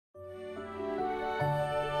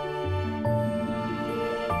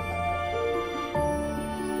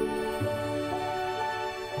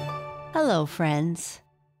Hello, friends,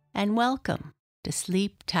 and welcome to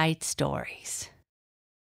Sleep Tight Stories.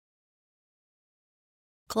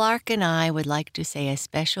 Clark and I would like to say a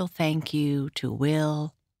special thank you to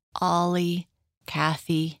Will, Ollie,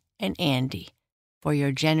 Kathy, and Andy for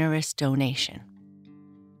your generous donation.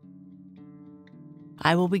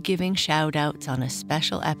 I will be giving shout-outs on a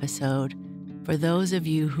special episode for those of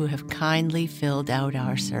you who have kindly filled out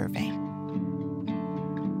our survey.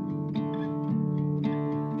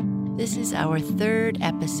 This is our third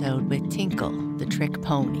episode with Tinkle, the trick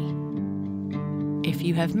pony. If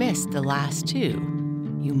you have missed the last two,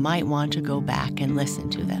 you might want to go back and listen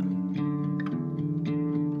to them.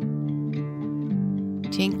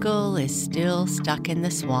 Tinkle is still stuck in the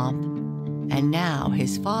swamp, and now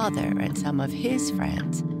his father and some of his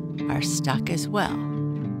friends are stuck as well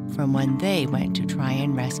from when they went to try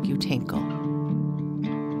and rescue Tinkle.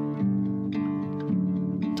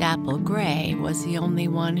 Dapple Gray was the only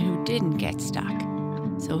one who didn't get stuck,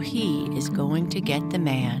 so he is going to get the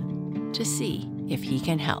man to see if he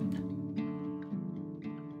can help.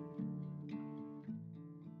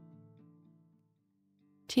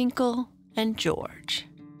 Tinkle and George.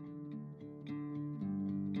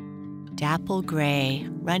 Dapple Gray,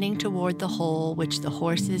 running toward the hole which the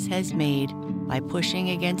horses has made by pushing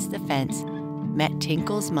against the fence, met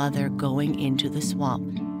Tinkle's mother going into the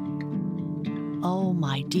swamp. "Oh,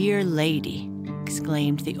 my dear lady,"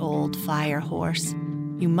 exclaimed the old fire horse,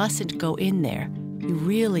 "you mustn't go in there. You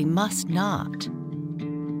really must not."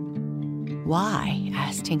 "Why?"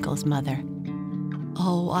 asked Tinkle's mother.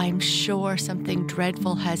 "Oh, I'm sure something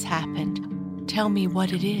dreadful has happened. Tell me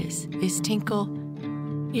what it is. Is Tinkle?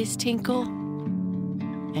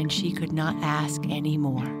 And she could not ask any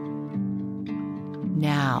more.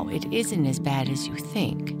 "Now, it isn't as bad as you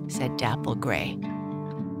think," said Dapple Gray.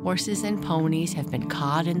 "Horses and ponies have been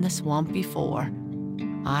caught in the swamp before.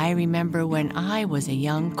 I remember when I was a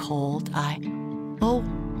young colt, Oh,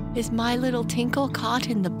 is my little Tinkle caught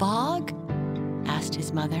in the bog?" asked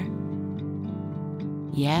his mother.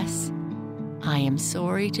 "Yes, I am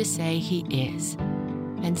sorry to say he is,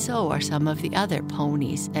 and so are some of the other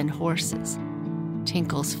ponies and horses,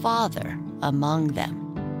 Tinkle's father among them,"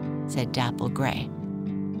 said Dapple Gray.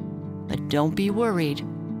 "But don't be worried.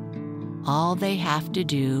 All they have to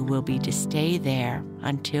do will be to stay there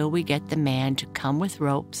until we get the man to come with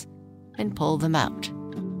ropes and pull them out.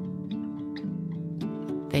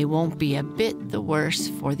 They won't be a bit the worse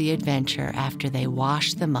for the adventure after they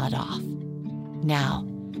wash the mud off. Now,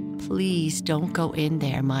 please don't go in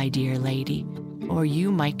there, my dear lady, or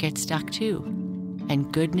you might get stuck too,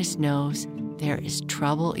 and goodness knows there is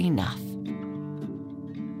trouble enough."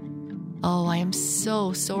 "Oh, I am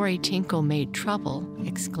so sorry Tinkle made trouble,"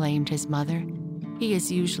 exclaimed his mother. "He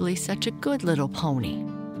is usually such a good little pony."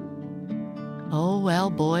 "Oh,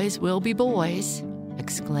 well, boys will be boys,"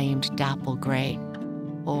 exclaimed Dapple Gray,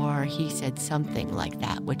 or he said something like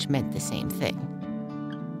that, which meant the same thing.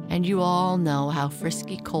 "And you all know how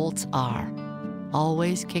frisky colts are,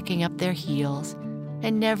 always kicking up their heels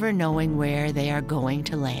and never knowing where they are going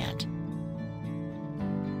to land."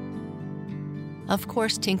 "Of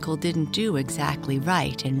course, Tinkle didn't do exactly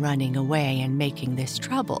right in running away and making this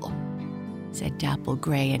trouble," said Dapple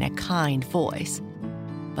Gray in a kind voice.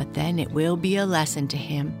 "But then it will be a lesson to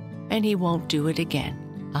him, and he won't do it again,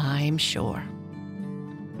 I'm sure."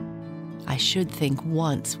 "I should think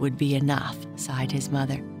once would be enough," sighed his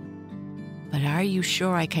mother. "But are you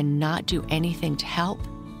sure I cannot do anything to help?"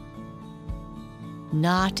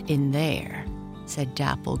 "Not in there," said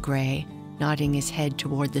Dapple Gray, nodding his head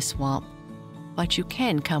toward the swamp. "But you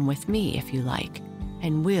can come with me if you like,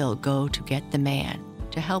 and we'll go to get the man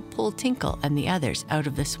to help pull Tinkle and the others out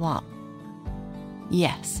of the swamp."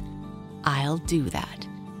 "Yes, I'll do that,"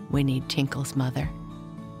 whinnied Tinkle's mother.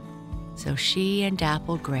 So she and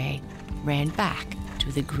Dapple Gray ran back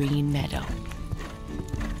to the green meadow.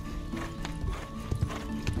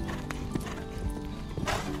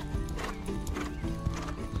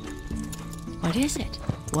 "What is it?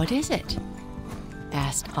 What is it?"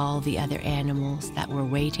 asked all the other animals that were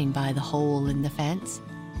waiting by the hole in the fence.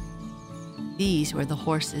 These were the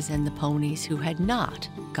horses and the ponies who had not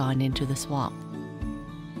gone into the swamp.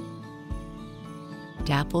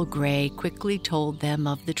 Dapple Gray quickly told them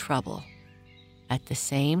of the trouble. At the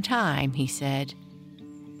same time, he said,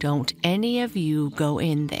 "Don't any of you go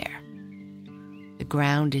in there. The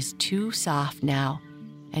ground is too soft now,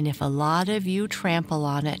 and if a lot of you trample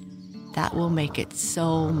on it, that will make it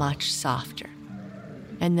so much softer.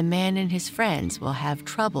 And the man and his friends will have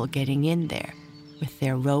trouble getting in there with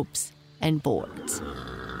their ropes and boards.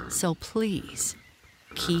 So please,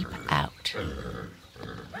 keep out."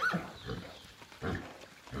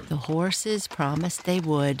 The horses promised they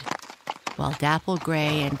would, while Dapple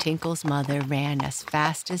Gray and Tinkle's mother ran as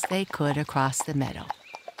fast as they could across the meadow.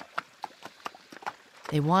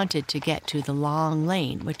 They wanted to get to the long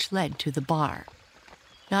lane which led to the barn,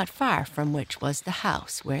 not far from which was the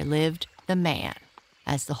house where lived the man,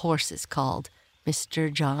 as the horses called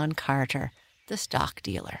Mr. John Carter, the stock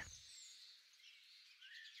dealer.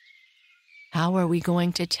 "How are we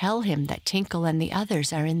going to tell him that Tinkle and the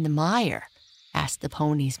others are in the mire?" asked the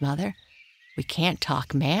pony's mother. "We can't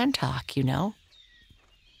talk man talk, you know."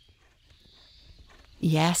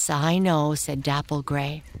 "Yes, I know," said Dapple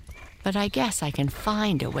Gray, "but I guess I can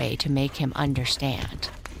find a way to make him understand."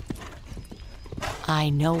 "I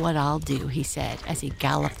know what I'll do," he said as he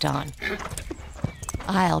galloped on.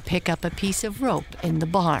 "I'll pick up a piece of rope in the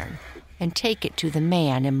barn and take it to the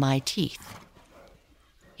man in my teeth.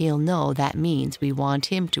 He'll know that means we want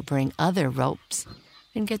him to bring other ropes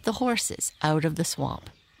and get the horses out of the swamp."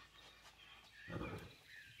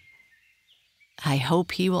 "I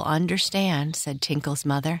hope he will understand," said Tinkle's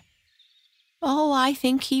mother. "Oh, I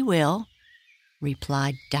think he will,"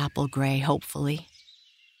 replied Dapple Gray hopefully.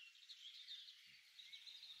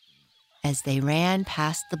 As they ran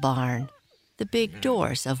past the barn, the big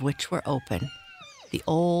doors of which were open, the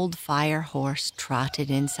old fire horse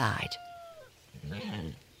trotted inside.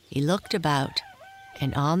 He looked about,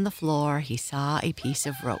 and on the floor he saw a piece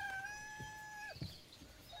of rope.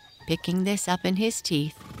 Picking this up in his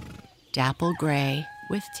teeth, Dapple Gray,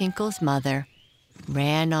 with Tinkle's mother,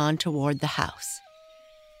 ran on toward the house.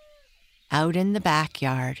 Out in the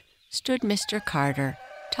backyard stood Mr. Carter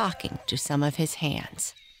talking to some of his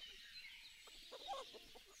hands.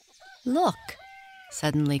 "Look,"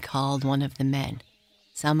 suddenly called one of the men.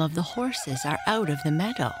 "Some of the horses are out of the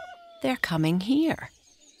meadow. They're coming here."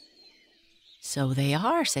 "So they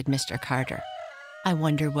are," said Mr. Carter. "I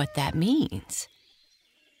wonder what that means."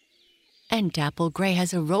 "And Dapple Gray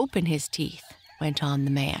has a rope in his teeth," went on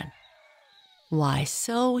the man. "Why,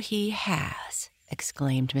 so he has,"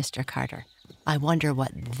 exclaimed Mr. Carter. "I wonder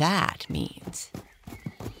what that means."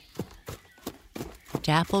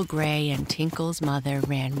 Dapple Gray and Tinkle's mother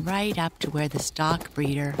ran right up to where the stock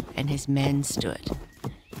breeder and his men stood.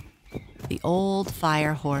 The old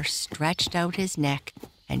fire horse stretched out his neck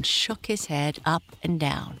and shook his head up and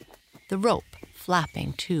down, the rope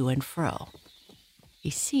flapping to and fro. He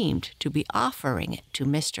seemed to be offering it to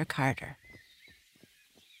Mr. Carter.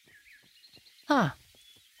 "Huh,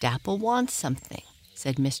 Dapple wants something,"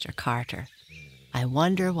 said Mr. Carter. "I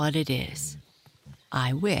wonder what it is.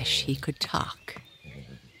 I wish he could talk."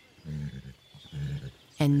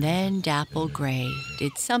 And then Dapple Gray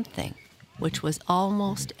did something which was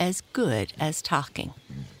almost as good as talking.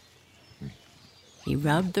 He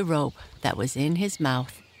rubbed the rope that was in his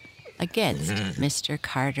mouth against Mr.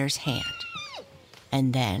 Carter's hand,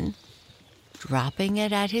 and then, dropping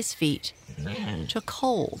it at his feet, took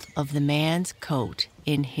hold of the man's coat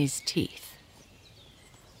in his teeth.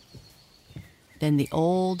 Then the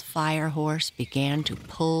old fire horse began to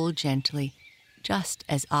pull gently, just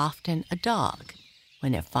as often a dog,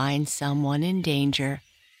 when it finds someone in danger,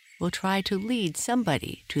 will try to lead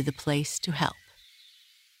somebody to the place to help.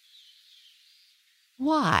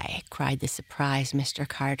 "Why," cried the surprised Mr.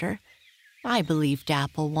 Carter, "I believe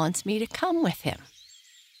Dapple wants me to come with him."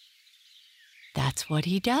 "That's what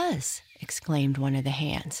he does," exclaimed one of the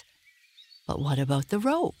hands. "But what about the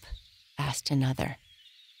rope?" asked another.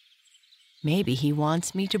 "Maybe he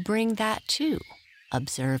wants me to bring that too,"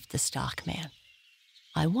 observed the stockman.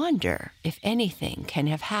 "I wonder if anything can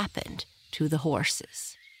have happened to the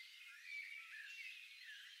horses."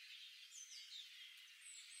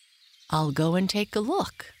 "I'll go and take a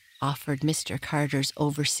look," offered Mr. Carter's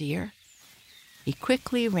overseer. He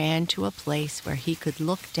quickly ran to a place where he could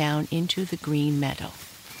look down into the green meadow.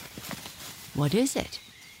 "What is it?"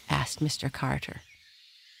 asked Mr. Carter.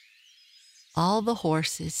 "All the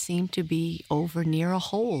horses seem to be over near a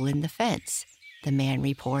hole in the fence," the man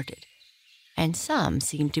reported, "and some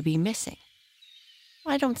seem to be missing.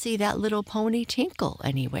 I don't see that little pony Tinkle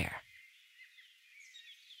anywhere."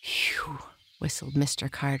 "Phew," whistled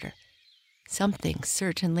Mr. Carter. "Something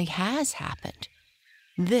certainly has happened.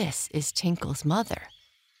 This is Tinkle's mother,"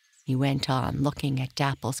 he went on, looking at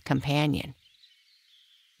Dapple's companion.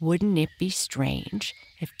 "Wouldn't it be strange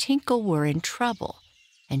if Tinkle were in trouble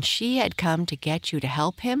and she had come to get you to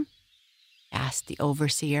help him?" asked the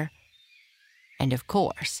overseer. "And of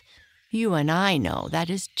course, you and I know that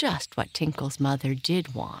is just what Tinkle's mother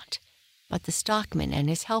did want, but the stockman and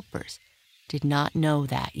his helpers did not know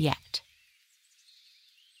that yet."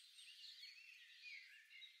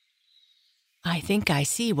 "I think I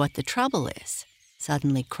see what the trouble is,"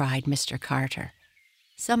 suddenly cried Mr. Carter.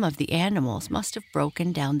 Some of the animals must have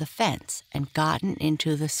broken down the fence and gotten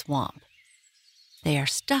into the swamp. They are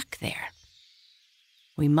stuck there.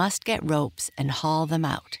 We must get ropes and haul them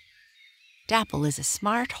out. Dapple is a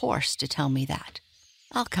smart horse to tell me that.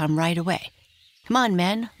 I'll come right away. Come on,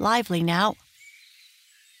 men, lively now.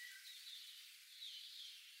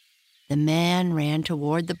 The man ran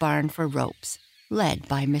toward the barn for ropes, led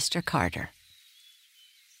by Mr. Carter.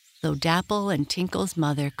 Though Dapple and Tinkle's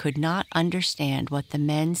mother could not understand what the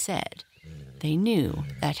men said, they knew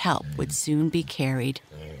that help would soon be carried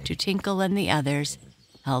to Tinkle and the others,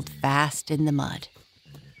 held fast in the mud.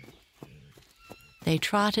 They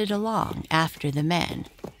trotted along after the men,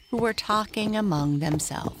 who were talking among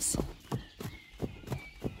themselves.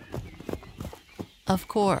 Of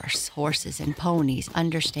course, horses and ponies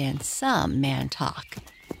understand some man talk,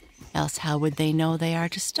 else how would they know they are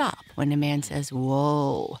to stop when a man says,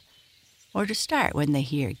 "Whoa," or to start when they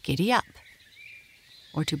hear "Giddy up,"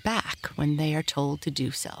 or to back when they are told to do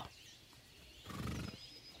so.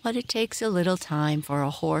 But it takes a little time for a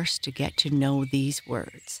horse to get to know these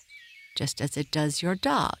words, just as it does your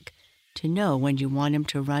dog to know when you want him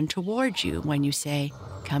to run toward you when you say,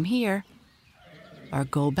 "Come here," or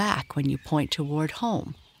go back when you point toward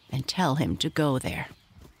home and tell him to go there.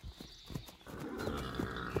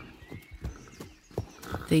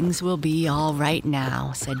 "Things will be all right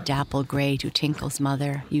now," said Dapple Gray to Tinkle's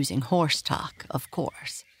mother, using horse talk, of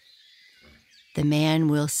course. "The man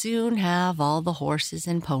will soon have all the horses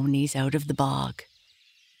and ponies out of the bog."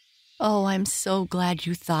 "Oh, I'm so glad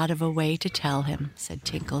you thought of a way to tell him," said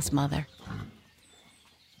Tinkle's mother.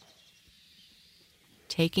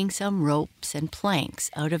 Taking some ropes and planks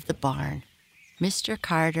out of the barn, Mr.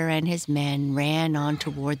 Carter and his men ran on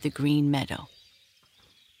toward the green meadow.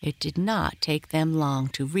 It did not take them long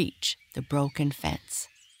to reach the broken fence.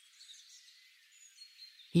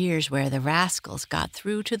 "Here's where the rascals got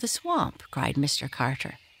through to the swamp," cried Mr.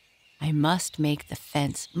 Carter. "I must make the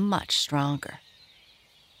fence much stronger."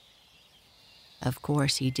 Of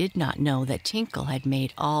course, he did not know that Tinkle had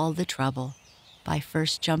made all the trouble by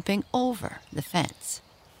first jumping over the fence.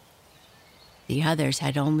 The others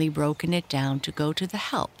had only broken it down to go to the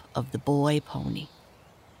help of the boy pony.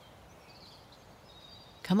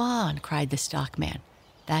 "Come on," cried the stockman.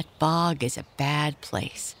 "That bog is a bad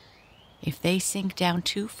place. If they sink down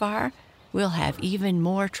too far, we'll have even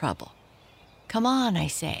more trouble. Come on, I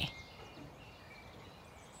say."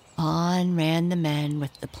 On ran the men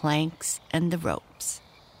with the planks and the ropes.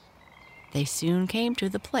 They soon came to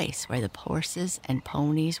the place where the horses and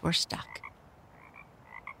ponies were stuck.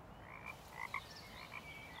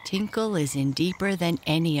 "Tinkle is in deeper than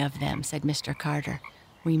any of them," said Mr. Carter.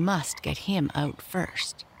 "We must get him out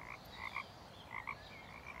first."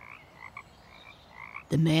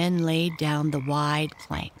 The men laid down the wide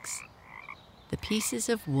planks. The pieces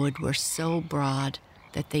of wood were so broad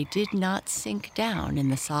that they did not sink down in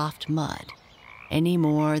the soft mud any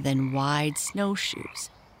more than wide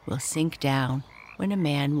snowshoes will sink down when a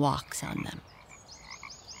man walks on them.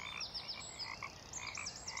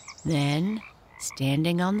 Then,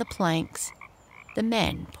 standing on the planks, the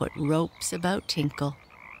men put ropes about Tinkle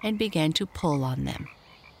and began to pull on them.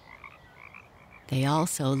 They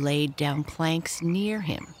also laid down planks near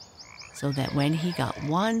him, so that when he got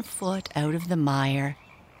 1 foot out of the mire,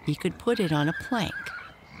 he could put it on a plank,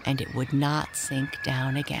 and it would not sink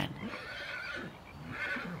down again.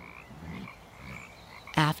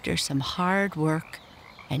 After some hard work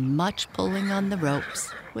and much pulling on the ropes,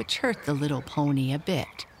 which hurt the little pony a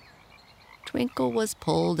bit, Twinkle was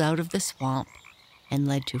pulled out of the swamp and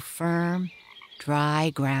led to firm, dry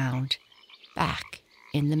ground back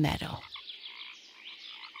in the meadow.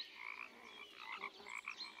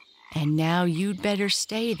 "And now you'd better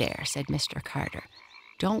stay there," said Mr. Carter.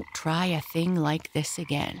 "Don't try a thing like this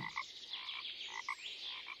again."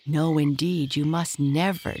 "No, indeed, you must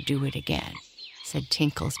never do it again," said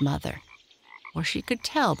Tinkle's mother, for she could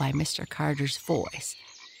tell by Mr. Carter's voice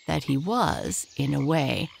that he was, in a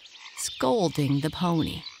way, scolding the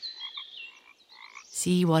pony.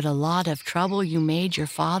 "See what a lot of trouble you made your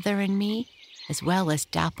father and me, as well as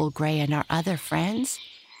Dapple Gray and our other friends,"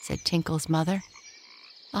 said Tinkle's mother.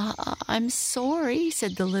 I'm sorry,"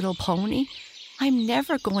 said the little pony. "I'm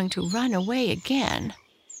never going to run away again."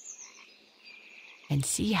 "And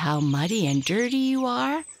see how muddy and dirty you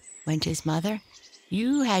are," went his mother.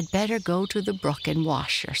 "You had better go to the brook and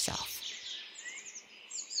wash yourself."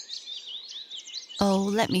 "Oh,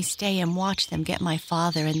 let me stay and watch them get my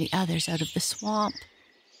father and the others out of the swamp,"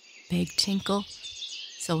 begged Tinkle,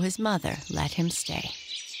 so his mother let him stay.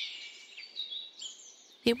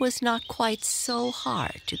 It was not quite so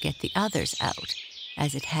hard to get the others out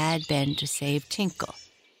as it had been to save Tinkle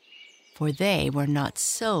for they were not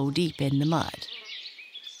so deep in the mud.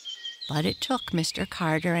 But it took Mr.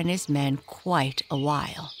 Carter and his men quite a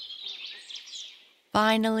while.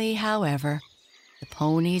 Finally, however, the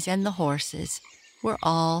ponies and the horses were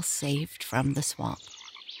all saved from the swamp.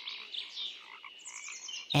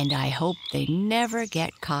 "And I hope they never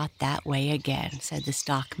get caught that way again," said the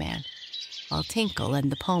stockman, while Tinkle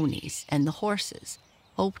and the ponies and the horses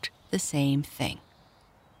hoped the same thing.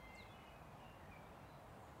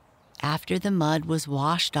 After the mud was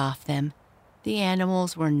washed off them, the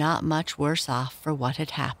animals were not much worse off for what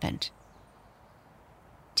had happened.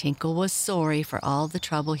 Tinkle was sorry for all the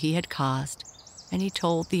trouble he had caused, and he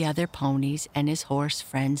told the other ponies and his horse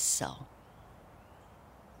friends so.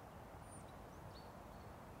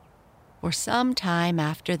 For some time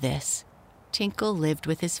after this, Tinkle lived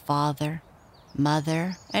with his father,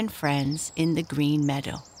 mother, and friends in the green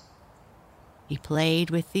meadow. He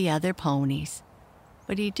played with the other ponies,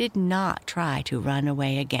 but he did not try to run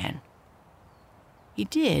away again. He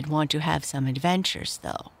did want to have some adventures,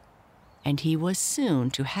 though, and he was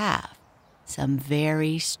soon to have some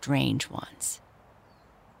very strange ones.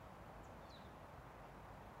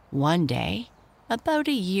 One day, about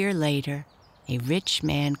a year later, a rich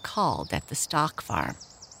man called at the stock farm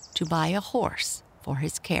to buy a horse for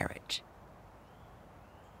his carriage.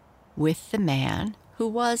 With the man, who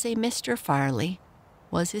was a Mr. Farley,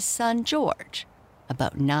 was his son George,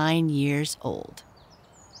 about 9 years old.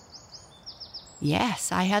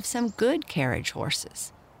 "Yes, I have some good carriage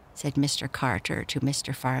horses," said Mr. Carter to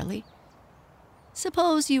Mr. Farley.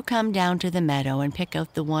 "Suppose you come down to the meadow and pick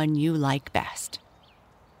out the one you like best."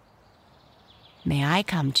 "May I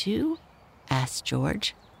come too?" asked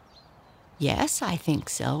George. "Yes, I think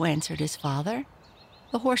so," answered his father.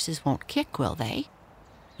 "The horses won't kick, will they?"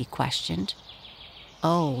 he questioned.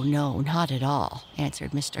 "Oh, no, not at all,"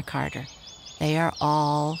 answered Mr. Carter. "They are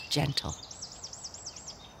all gentle."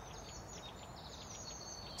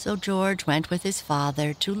 So George went with his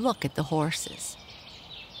father to look at the horses.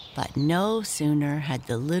 But no sooner had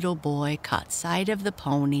the little boy caught sight of the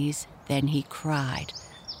ponies than he cried,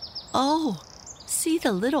 "Oh, see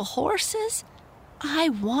the little horses? I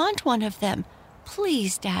want one of them.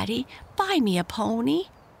 Please, Daddy, buy me a pony."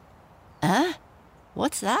 "Eh?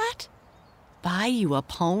 What's that? Buy you a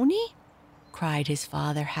pony?" cried his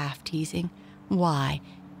father, half teasing. "Why,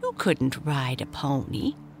 you couldn't ride a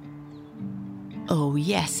pony." "Oh,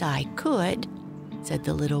 yes, I could," said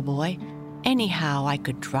the little boy. "Anyhow, I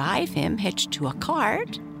could drive him hitched to a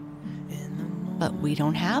cart." "But we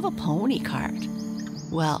don't have a pony cart."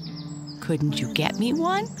 "Well, couldn't you get me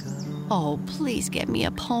one? Oh, please get me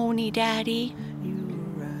a pony, Daddy."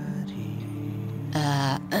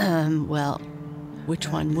 Well, which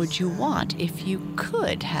one would you want if you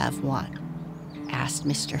could have one?" asked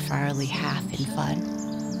Mr. Farley, half in fun.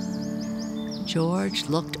 George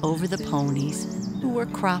looked over the ponies, who were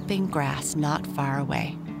cropping grass not far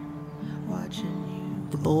away.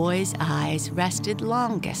 The boy's eyes rested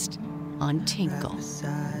longest on Tinkle,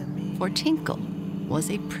 for Tinkle was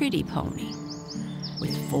a pretty pony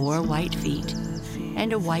with 4 white feet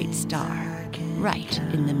and a white star right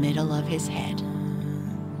in the middle of his head.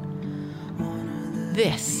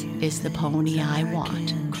 "This is the pony I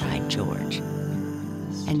want," cried George.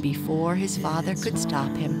 And before his father could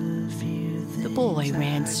stop him, the boy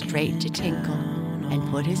ran straight to Tinkle and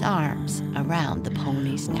put his arms around the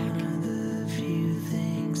pony's neck.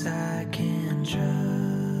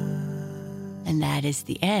 And that is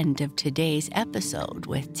the end of today's episode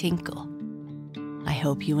with Tinkle. I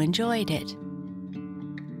hope you enjoyed it.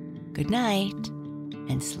 Good night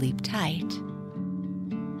and sleep tight.